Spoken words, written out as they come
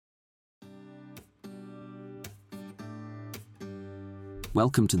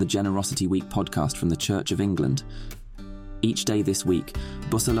Welcome to the Generosity Week podcast from the Church of England. Each day this week,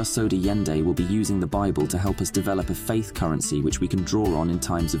 Busola Sodeinde will be using the Bible to help us develop a faith currency which we can draw on in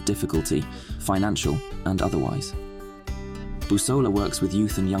times of difficulty, financial and otherwise. Busola works with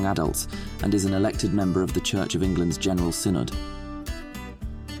youth and young adults and is an elected member of the Church of England's General Synod.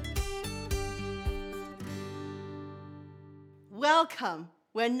 Welcome.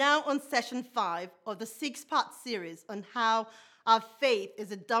 We're now on session 5 of the 6-part series on how our faith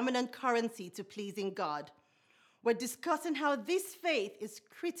is a dominant currency to pleasing God. We're discussing how this faith is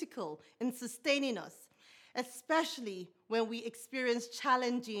critical in sustaining us, especially when we experience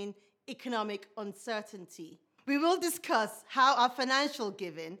challenging economic uncertainty. We will discuss how our financial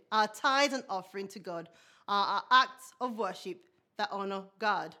giving, our tithes and offering to God, are our acts of worship that honor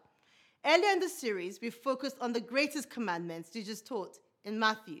God. Earlier in the series, we focused on the Greatest Commandment Jesus taught in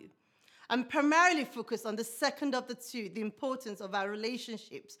Matthew, and primarily focused on the second of the two, the importance of our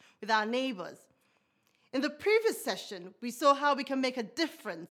relationships with our neighbors. In the previous session, we saw how we can make a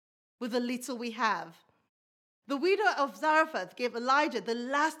difference with the little we have. The widow of Zarephath gave Elijah the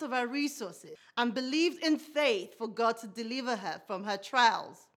last of her resources and believed in faith for God to deliver her from her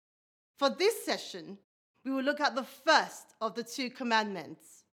trials. For this session, we will look at the first of the two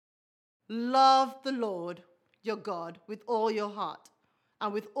commandments. Love the Lord your God with all your heart,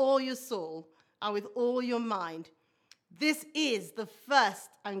 and with all your soul, and with all your mind. This is the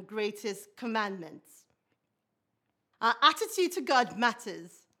first and greatest commandment. Our attitude to God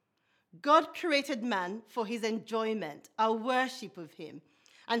matters. God created man for his enjoyment, our worship of him,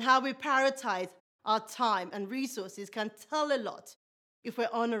 and how we prioritize our time and resources can tell a lot if we're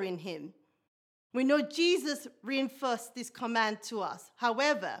honoring him. We know Jesus reinforced this command to us.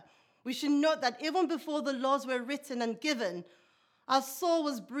 However, we should note that even before the laws were written and given, our soul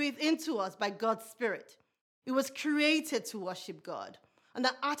was breathed into us by God's Spirit. It was created to worship God, and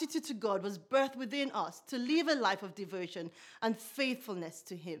the attitude to God was birthed within us to live a life of devotion and faithfulness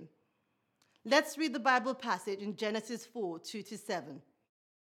to him. Let's read the Bible passage in Genesis 4, 2-7.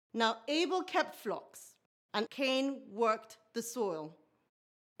 Now Abel kept flocks, and Cain worked the soil.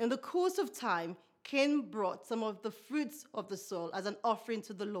 In the course of time, Cain brought some of the fruits of the soil as an offering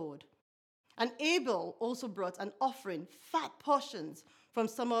to the Lord. And Abel also brought an offering, fat portions, from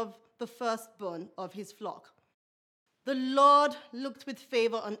some of the firstborn of his flock. The Lord looked with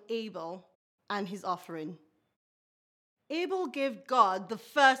favor on Abel and his offering. Abel gave God the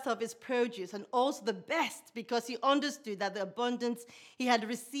first of his produce and also the best because he understood that the abundance he had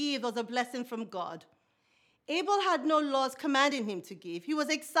received was a blessing from God. Abel had no laws commanding him to give. He was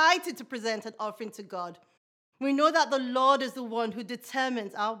excited to present an offering to God. We know that the Lord is the one who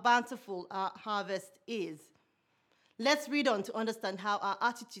determines how bountiful our harvest is. Let's read on to understand how our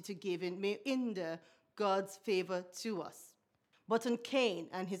attitude to giving may hinder God's favor to us. But on Cain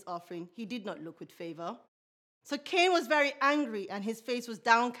and his offering, he did not look with favor. So Cain was very angry and his face was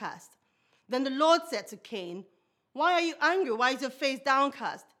downcast. Then the Lord said to Cain, "Why are you angry? Why is your face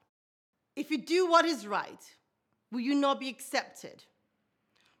downcast? If you do what is right, will you not be accepted?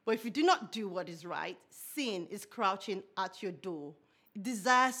 But if you do not do what is right, sin is crouching at your door. It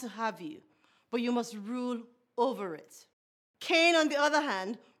desires to have you, but you must rule over it." Cain, on the other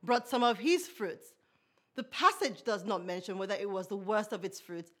hand, brought some of his fruits. The passage does not mention whether it was the worst of its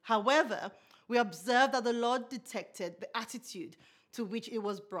fruits. However, we observe that the Lord detected the attitude to which it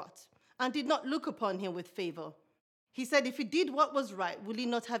was brought and did not look upon him with favor. He said, if he did what was right, will he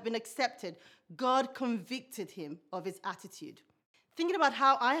not have been accepted? God convicted him of his attitude. Thinking about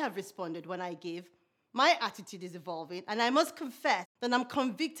how I have responded when I give, my attitude is evolving, and I must confess that I'm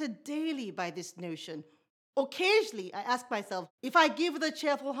convicted daily by this notion. Occasionally, I ask myself, if I give with a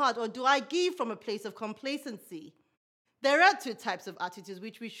cheerful heart, or do I give from a place of complacency? There are two types of attitudes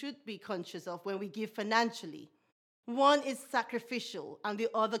which we should be conscious of when we give financially. One is sacrificial, and the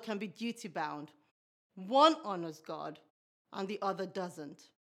other can be duty-bound. One honors God, and the other doesn't.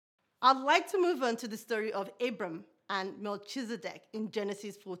 I'd like to move on to the story of Abram and Melchizedek in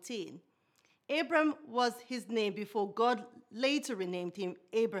Genesis 14. Abram was his name before God later renamed him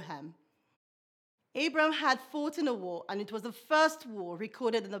Abraham. Abram had fought in a war, and it was the first war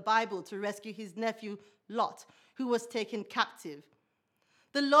recorded in the Bible to rescue his nephew Lot, who was taken captive.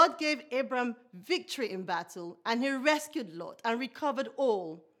 The Lord gave Abram victory in battle, and he rescued Lot and recovered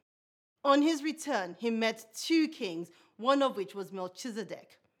all. On his return, he met 2 kings, one of which was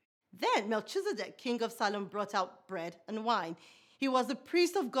Melchizedek. Then Melchizedek, king of Salem, brought out bread and wine. He was the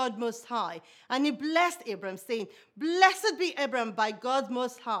priest of God Most High, and he blessed Abram, saying, "Blessed be Abram by God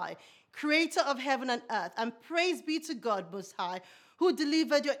Most High, creator of heaven and earth, and praise be to God Most High, who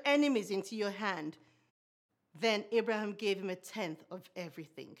delivered your enemies into your hand." Then Abraham gave him a tenth of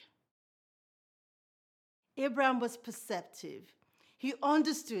everything. Abraham was perceptive. He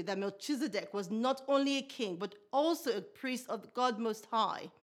understood that Melchizedek was not only a king, but also a priest of God Most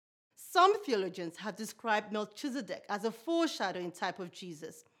High. Some theologians have described Melchizedek as a foreshadowing type of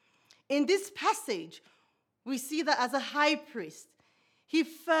Jesus. In this passage, we see that as a high priest, he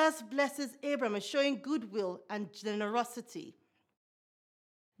first blesses Abraham, showing goodwill and generosity.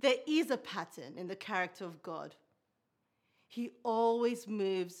 There is a pattern in the character of God. He always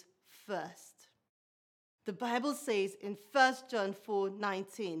moves first. The Bible says in 1 John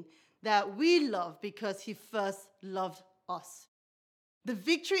 4:19 that we love because he first loved us. The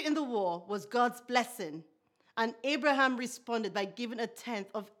victory in the war was God's blessing, and Abraham responded by giving a tenth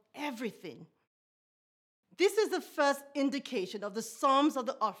of everything. This is the first indication of the sums of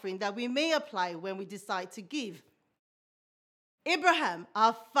the offering that we may apply when we decide to give. Abraham,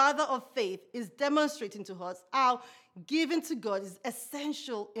 our father of faith, is demonstrating to us how giving to God is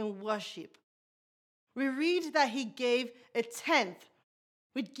essential in worship. We read that he gave a tenth,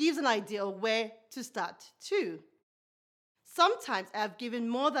 which gives an idea of where to start too. Sometimes I have given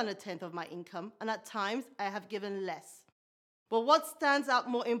more than a tenth of my income, and at times I have given less. But what stands out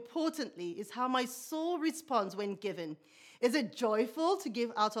more importantly is how my soul responds when given. Is it joyful to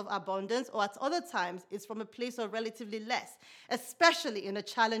give out of abundance, or at other times it's from a place of relatively less, especially in a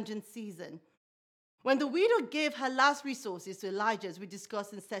challenging season? When the widow gave her last resources to Elijah, as we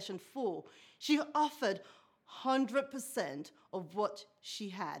discussed in session 4, she offered 100% of what she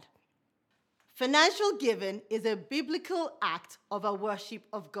had. Financial giving is a biblical act of our worship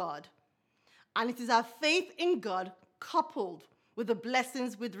of God, and it is our faith in God coupled with the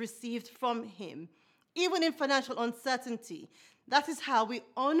blessings we've received from him. Even in financial uncertainty, that is how we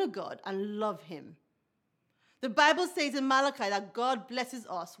honor God and love him. The Bible says in Malachi that God blesses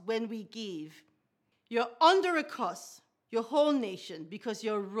us when we give. You're under a curse, your whole nation, because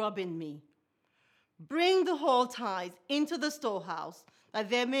you're robbing me. Bring the whole tithe into the storehouse, that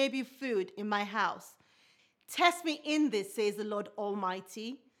there may be food in my house. Test me in this, says the Lord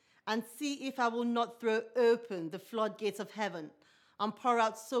Almighty, and see if I will not throw open the floodgates of heaven and pour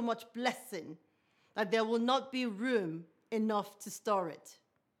out so much blessing that there will not be room enough to store it.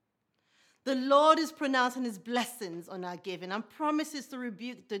 The Lord is pronouncing his blessings on our giving and promises to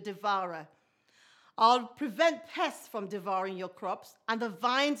rebuke the devourer. I'll prevent pests from devouring your crops, and the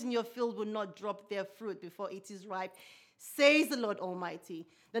vines in your field will not drop their fruit before it is ripe, says the Lord Almighty.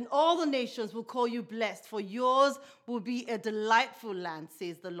 Then all the nations will call you blessed, for yours will be a delightful land,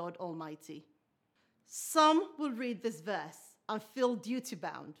 says the Lord Almighty. Some will read this verse and feel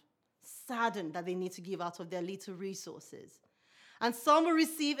duty-bound, saddened that they need to give out of their little resources. And some will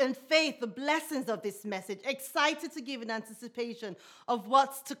receive in faith the blessings of this message, excited to give in anticipation of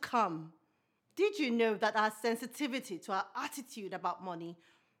what's to come. Did you know that our sensitivity to our attitude about money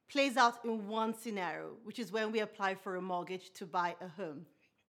plays out in one scenario, which is when we apply for a mortgage to buy a home?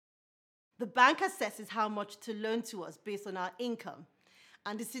 The bank assesses how much to loan to us based on our income.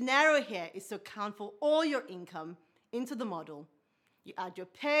 And the scenario here is to account for all your income into the model. You add your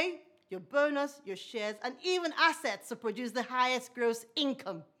pay, your bonus, your shares, and even assets to produce the highest gross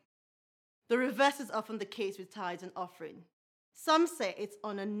income. The reverse is often the case with tithes and offering. Some say it's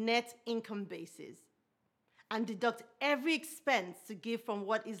on a net income basis and deduct every expense to give from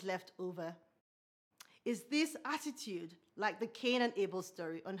what is left over. Is this attitude like the Cain and Abel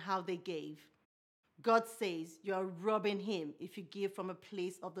story on how they gave? God says you are robbing him if you give from a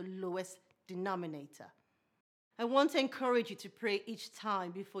place of the lowest denominator. I want to encourage you to pray each time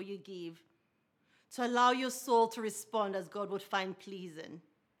before you give, to allow your soul to respond as God would find pleasing.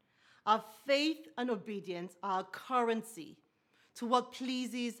 Our faith and obedience are our currency to what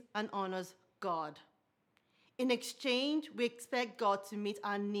pleases and honors God. In exchange, we expect God to meet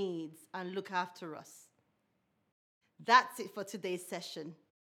our needs and look after us. That's it for today's session.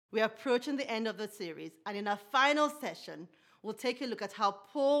 We are approaching the end of the series, and in our final session, we'll take a look at how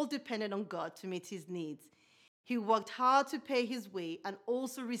Paul depended on God to meet his needs. He worked hard to pay his way and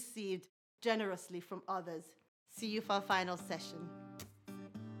also received generously from others. See you for our final session.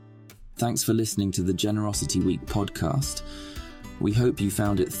 Thanks for listening to the Generosity Week podcast. We hope you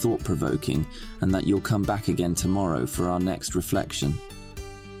found it thought-provoking and that you'll come back again tomorrow for our next reflection.